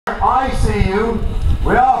I see you.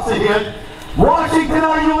 We all see it. Washington,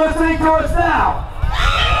 are you listening to us now?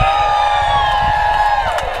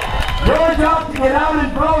 Your job to get out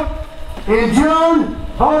and vote in June,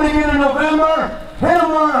 voting in November, hit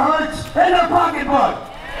them where it hurts, in their pocketbook.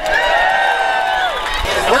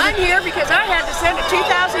 I'm here because I had to send a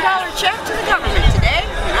 $2,000 check to the government today,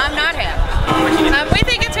 and I'm not happy. We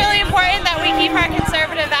think it's really important that we keep our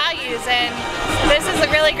conservative values, and this is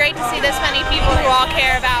really great to see this many people who all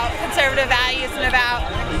care about conservative values and about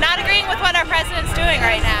not agreeing with what our president's doing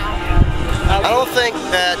right now. I don't think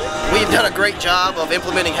that we've done a great job of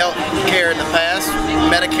implementing health care in the past,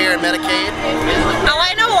 Medicare and Medicaid. Oh,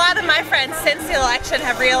 I know a lot of my friends since the election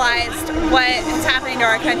have realized what is happening to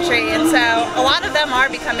our country, and so a lot of them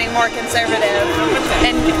are becoming more conservative,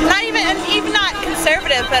 and not even not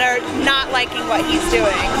conservative, but are not liking what he's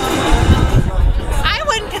doing. I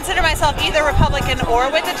wouldn't consider myself either Republican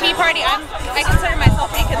or with the Tea Party. I consider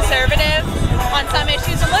myself a conservative on some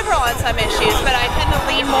issues and liberal on some issues, but I tend to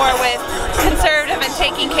lean more with conservative and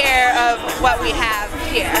taking care of what we have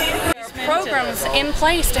here. Programs in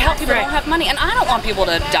place to help people who don't have money, and I don't want people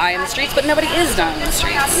to die in the streets, but nobody is dying in the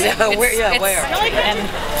streets. No, where? And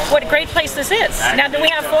what a great place this is. Now, do we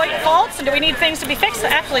have faults, and do we need things to be fixed?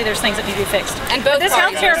 Actually, there's things that need to be fixed. And both this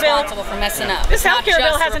parties healthcare are bill responsible for messing up. This healthcare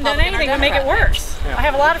bill hasn't done anything to make it worse. I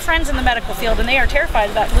have a lot of friends in the medical field, and they are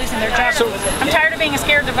terrified about losing their jobs. I'm tired of being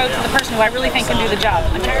scared to vote for the person who I really think can do the job.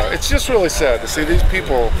 I'm tired. It's just really sad to see these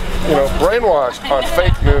people, you know, brainwashed on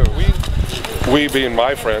fake news. We being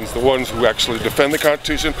my friends, the ones who actually defend the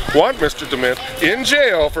Constitution, want Mr. DeMint in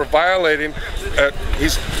jail for violating,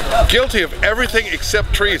 he's guilty of everything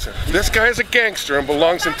except treason. This guy is a gangster and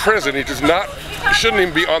belongs in prison. He shouldn't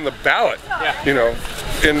even be on the ballot, you know,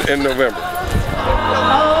 in November.